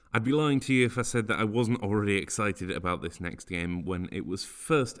I'd be lying to you if I said that I wasn't already excited about this next game when it was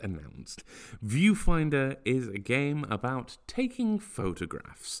first announced. Viewfinder is a game about taking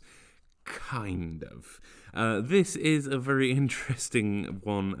photographs. Kind of. This is a very interesting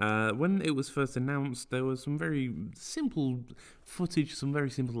one. When it was first announced, there was some very simple footage, some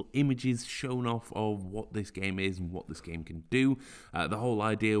very simple images shown off of what this game is and what this game can do. The whole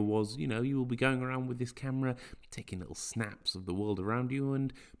idea was, you will be going around with this camera, taking little snaps of the world around you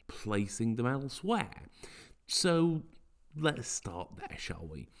and placing them elsewhere. So, let's start there, shall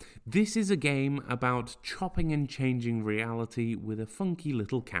we? This is a game about chopping and changing reality with a funky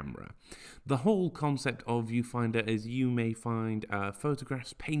little camera. The whole concept of Viewfinder is you may find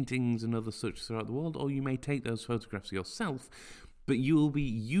photographs, paintings, and other such throughout the world, or you may take those photographs yourself, but you will be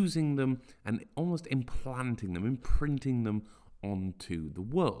using them and almost imprinting them onto the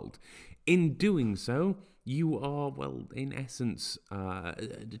world. In doing so, you are, well, in essence,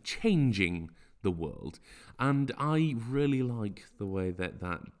 changing the world, and I really like the way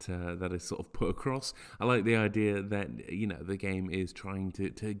that is sort of put across. I like the idea that the game is trying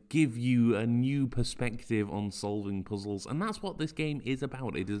to give you a new perspective on solving puzzles, and that's what this game is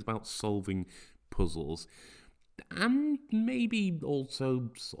about. It is about solving puzzles. And maybe also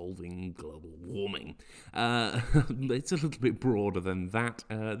solving global warming. It's a little bit broader than that.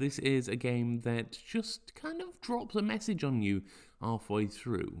 This is a game that just kind of drops a message on you halfway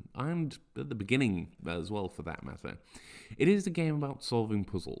through, and at the beginning as well, for that matter. It is a game about solving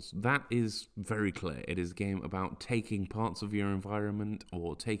puzzles. That is very clear. It is a game about taking parts of your environment,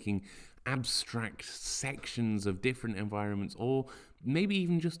 or taking abstract sections of different environments, or maybe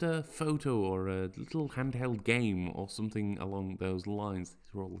even just a photo or a little handheld game or something along those lines.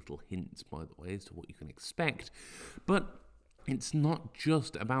 These are all little hints, by the way, as to what you can expect. But it's not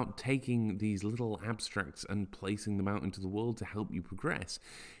just about taking these little abstracts and placing them out into the world to help you progress.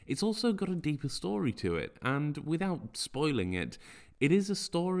 It's also got a deeper story to it, and without spoiling it, it is a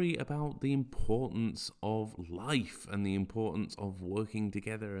story about the importance of life and the importance of working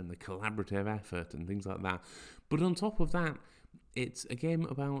together and the collaborative effort and things like that. But on top of that, it's a game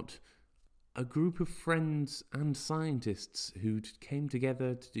about a group of friends and scientists who came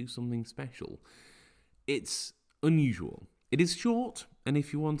together to do something special. It's unusual. It is short, and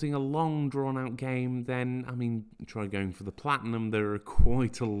if you're wanting a long, drawn-out game, then, try going for the platinum. There are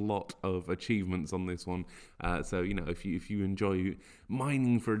quite a lot of achievements on this one. So, if you enjoy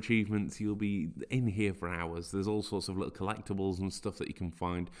mining for achievements, you'll be in here for hours. There's all sorts of little collectibles and stuff that you can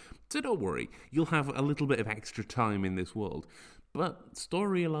find. So don't worry, you'll have a little bit of extra time in this world. But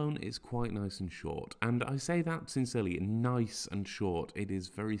story alone is quite nice and short, and I say that sincerely, nice and short. It is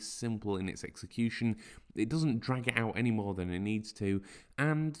very simple in its execution. It doesn't drag it out any more than it needs to,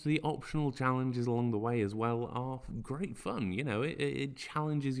 and the optional challenges along the way as well are great fun. It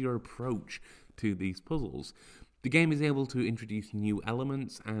challenges your approach to these puzzles. The game is able to introduce new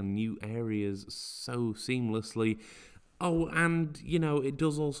elements and new areas so seamlessly. Oh, and, it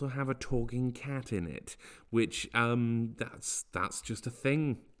does also have a talking cat in it, which, that's just a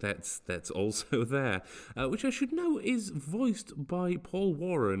thing that's also there, which I should know is voiced by Paul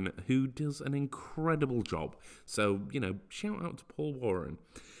Warren, who does an incredible job. So, shout out to Paul Warren.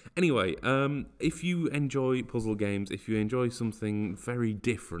 Anyway, if you enjoy puzzle games, if you enjoy something very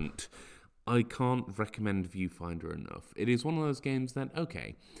different, I can't recommend Viewfinder enough. It is one of those games that,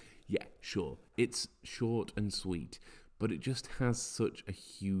 okay, yeah, sure, it's short and sweet, but it just has such a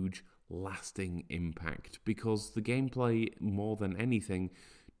huge, lasting impact because the gameplay, more than anything,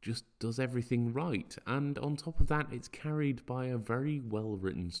 just does everything right. And on top of that, it's carried by a very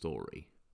well-written story.